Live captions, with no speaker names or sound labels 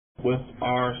with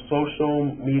our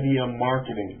social media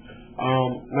marketing.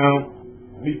 Now,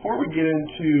 before we get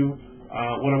into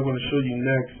what I'm going to show you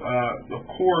next, of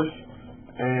course,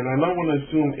 and I don't want to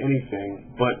assume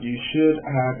anything, but you should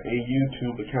have a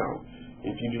YouTube account.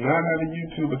 If you do not have a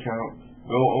YouTube account,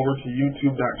 go over to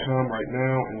youtube.com right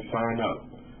now and sign up.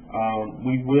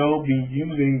 We will be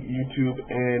using YouTube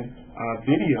and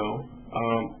video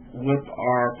with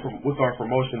our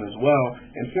promotion as well.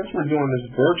 And since we're doing this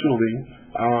virtually,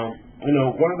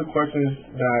 one of the questions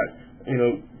that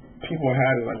people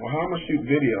had is like, well, how am I shoot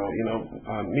video?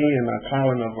 Me and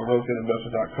Colin of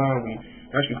RealEstateInvestors.com, we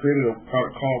actually created a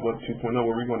product called Web 2.0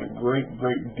 where we're going to great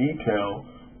detail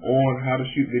on how to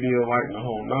shoot video, light, and the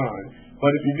whole nine.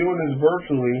 But if you're doing this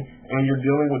virtually and you're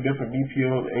dealing with different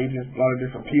BPOs, agents, a lot of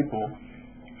different people,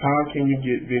 how can you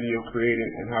get video created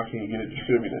and how can you get it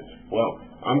distributed? Well,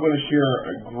 I'm going to share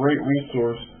a great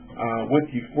resource with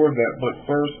you for that. But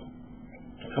first,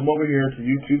 come over here to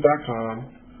youtube.com.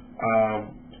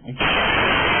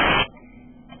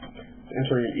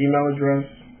 Enter your email address,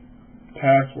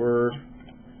 password,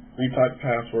 retype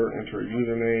password, enter a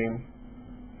username,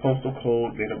 postal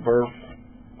code, date of birth,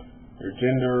 your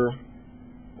gender,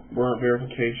 word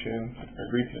verification,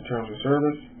 agree to the terms of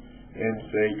service, and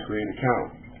say create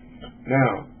account.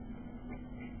 Now,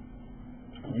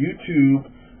 YouTube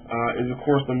is of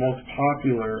course the most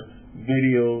popular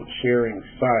video sharing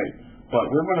site, but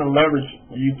we're going to leverage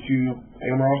YouTube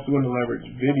and we're also going to leverage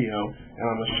video, and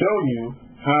I'm going to show you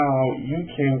how you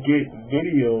can get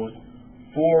videos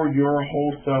for your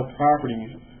wholesale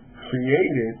properties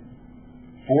created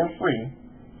for free.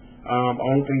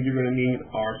 Only things you're going to need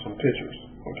are some pictures,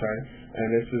 okay? And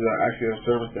this is actually a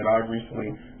service that I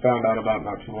recently found out about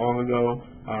not too long ago,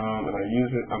 and I'm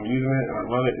using it, and I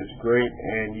love it. It's great,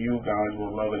 and you guys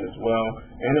will love it as well,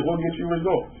 and it will get you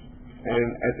results. And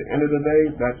at the end of the day,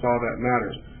 that's all that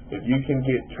matters. If you can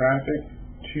get traffic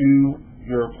to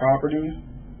your properties,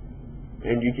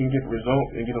 and you can get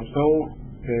results and get them sold,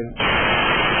 then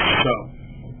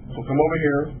so come over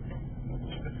here,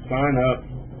 sign up,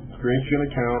 create you an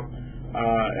account,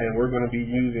 and we're going to be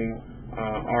using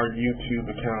our YouTube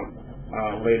account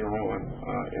later on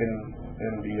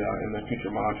in the future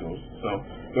modules. So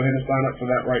go ahead and sign up for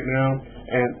that right now.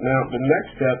 And now the next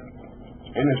step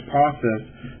in this process,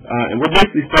 and we're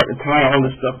basically starting to tie all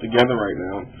this stuff together right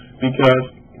now, because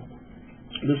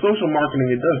the social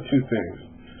marketing, it does two things.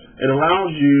 It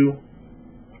allows you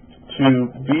to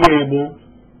be able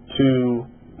to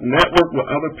network with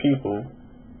other people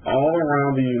all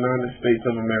around the United States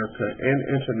of America and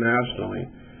internationally,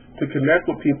 to connect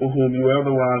with people whom you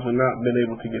otherwise would not have been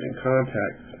able to get in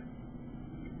contact,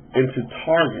 and to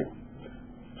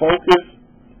focus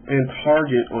and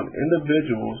target on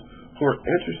individuals who are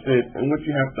interested in what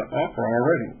you have to offer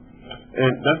already.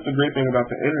 And that's the great thing about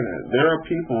the internet. There are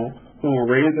people who will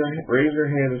raise their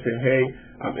hand and say, hey,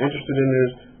 I'm interested in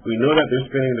this. We know that they're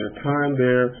spending their time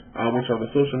there, which are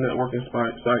the social networking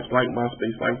sites like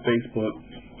MySpace, like Facebook.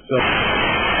 So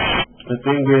the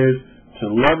thing is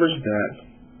to leverage that,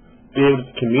 be able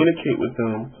to communicate with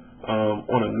them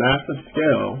on a massive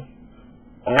scale,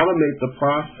 automate the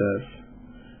process,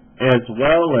 as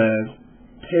well as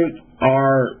take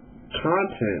our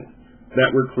content that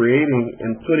we're creating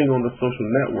and putting on the social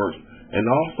networks and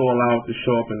also allow it to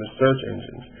show up in the search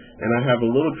engines. And I have a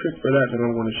little trick for that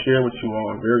I'm going to share with you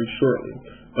all very shortly.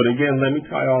 But again, let me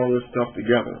tie all this stuff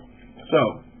together. So,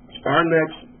 our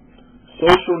next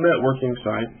social networking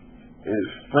site is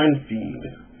Friendfeed.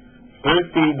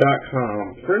 Friendfeed.com.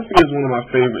 Friendfeed is one of my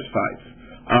favorite sites.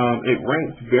 It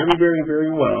ranks very, very,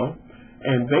 very well.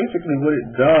 And basically what it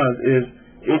does is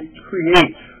it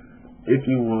creates, if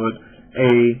you would,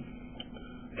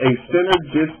 a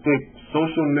synergistic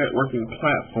social networking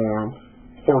platform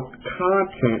for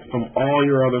content from all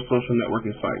your other social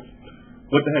networking sites.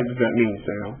 What the heck does that mean,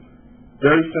 Sam?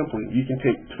 Very simply, you can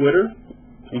take Twitter,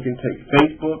 you can take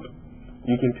Facebook,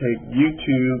 you can take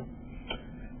YouTube,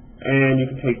 and you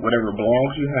can take whatever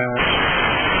blogs you have,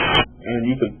 and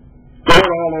you can throw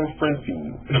it all on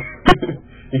Friendfeed.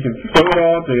 You can throw it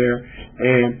all there,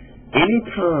 and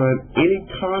anytime any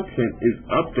content is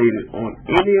updated on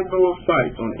any of those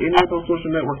sites, on any of those social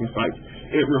networking sites,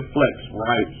 it reflects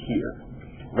right here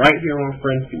on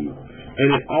Friendfeed. And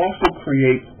it also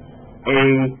creates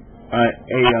a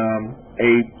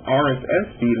RSS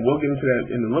feed, and we'll get into that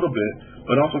in a little bit,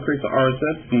 but also creates an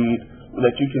RSS feed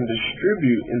that you can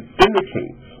distribute and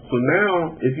syndicate. So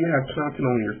now, if you have content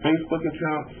on your Facebook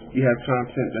account, you have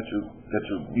content that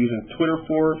you're using Twitter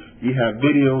for, you have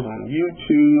videos on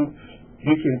YouTube,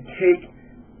 you can take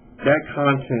that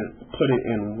content, put it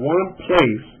in one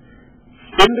place,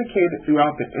 syndicate it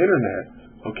throughout the internet,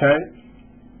 okay?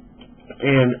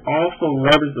 And also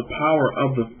leverage the power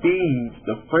of the feeds,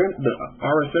 the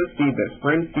RSS feed that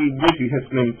Friendfeed gives you, hence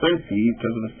the name Friendfeed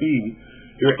because of the feed.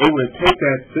 You're able to take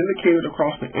that, syndicate it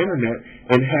across the internet,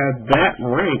 and have that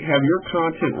rank, have your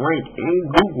content rank in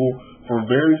Google for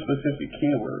very specific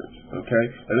keywords, okay?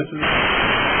 And this is,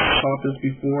 I've taught this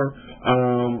before,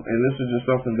 and this is just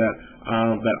something that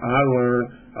I learned,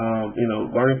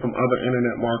 learning from other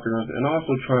internet marketers, and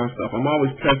also trying stuff. I'm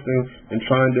always testing and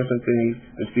trying different things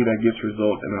to see that gets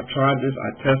results. And I've tried this, I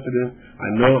tested it,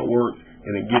 I know it works,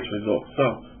 and it gets results.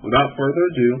 So, without further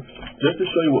ado, just to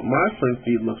show you what my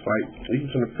Friendfeed looks like, you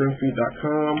can come to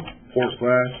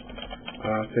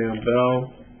friendfeed.com/Sam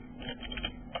Bell.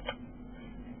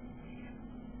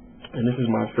 And this is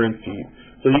my Friendfeed.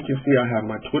 So you can see I have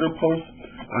my Twitter posts,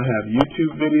 I have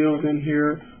YouTube videos in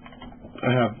here,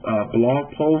 I have blog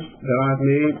posts that I've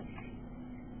made,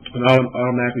 and it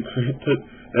automatically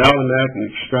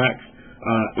extracts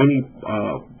any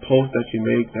post that you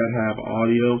make that have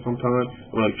audio sometimes.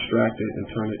 It will extract it and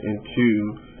turn it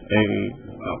into a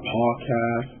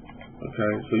podcast.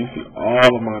 Okay, so you see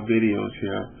all of my videos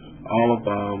here, all of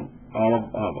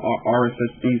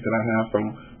RSS feeds that I have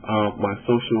from my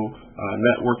social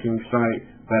networking site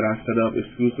that I set up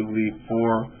exclusively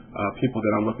for people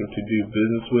that I'm looking to do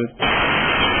business with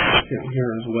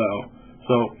here as well.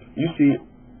 So you see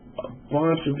a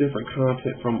bunch of different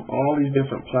content from all these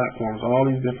different platforms, all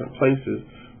these different places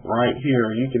right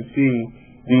here. You can see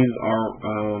these are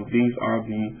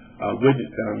the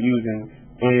widgets that I'm using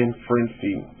in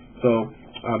Friendfeed. So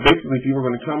basically, if you were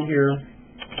going to come here,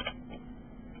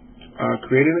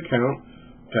 create an account,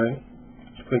 okay,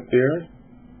 click there,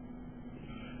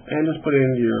 and just put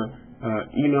in your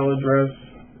email address,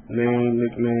 name,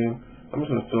 nickname. I'm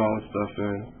just going to fill all this stuff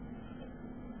in.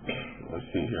 Let's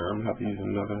see here. I'm going to have to use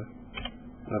another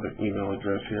email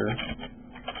address here.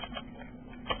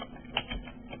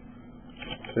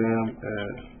 Sam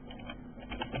at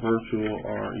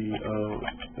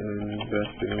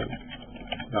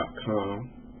virtualinvesting.com.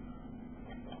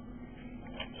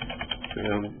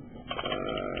 Sam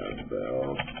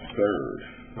Bell 3rd.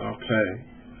 Okay.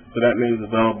 So that name is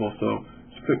available. So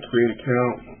just click create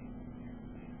account.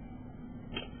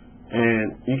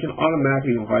 And you can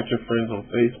automatically invite your friends on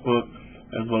Facebook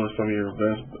as well as some of your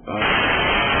best.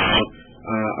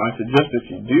 I suggest that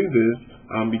you do this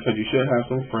because you should have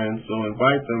some friends, so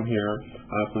invite them here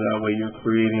so that way you're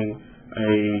creating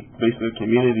basically a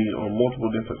community on multiple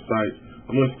different sites.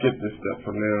 I'm going to skip this step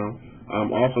for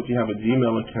now. Also, if you have a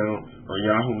Gmail account or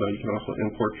Yahoo Mail, you can also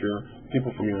import your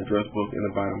people from your address book and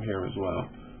invite them here as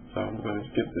well. So I'm going to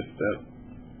skip this step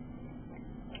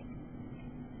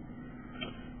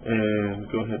and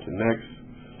go ahead to next.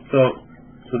 So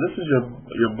this is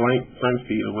your blank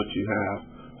Friendfeed of what you have.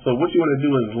 So what you want to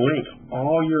do is link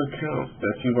all your accounts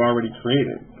that you've already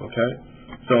created, okay?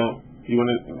 So you want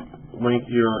to link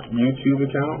your YouTube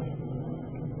account.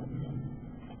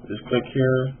 Just click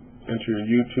here, enter your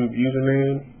YouTube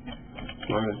username.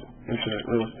 Mine is Internet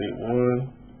Real Estate 1.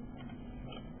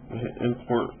 Hit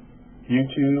import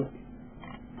YouTube.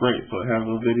 Great, so it has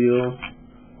those videos.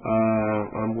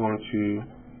 I'm going to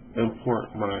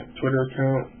import my Twitter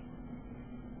account.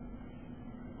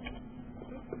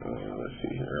 Let's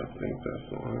see here, I think that's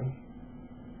the one.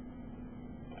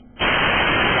 I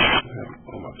have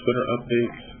all my Twitter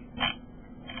updates.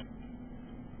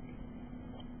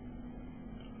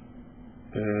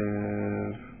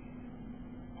 And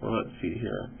let's see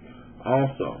here.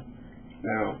 Also,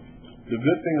 now, the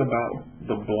good thing about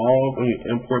the blog, when you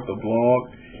import the blog,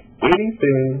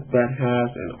 anything that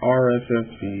has an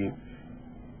RSS feed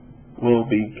will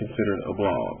be considered a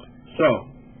blog. So,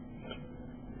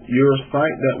 your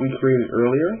site that we created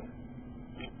earlier,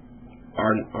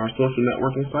 our social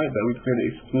networking site that we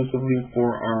created exclusively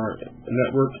for our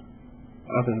network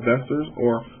of investors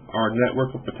or our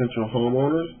network of potential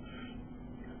homeowners,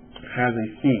 has a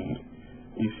feed.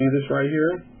 You see this right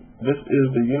here? This is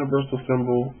the universal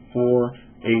symbol for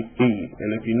a feed. And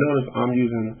if you notice, I'm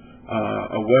using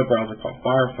a web browser called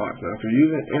Firefox. Now, if you're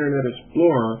using Internet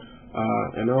Explorer,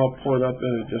 and I'll pull it up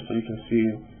in it just so you can see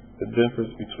the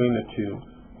difference between the two,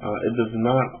 it does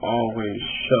not always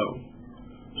show.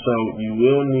 So you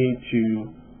will need to,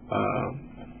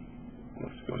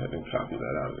 let's go ahead and copy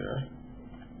that out of there.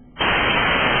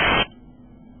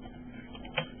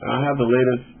 I have the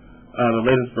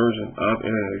latest version of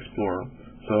Internet Explorer.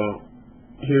 So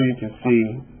here you can see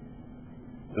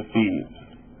the feeds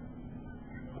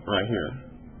right here.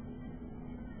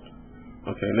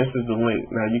 Okay, and this is the link.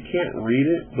 Now you can't read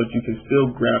it, but you can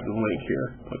still grab the link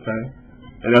here. Okay,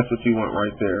 and that's what you want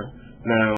right there. Now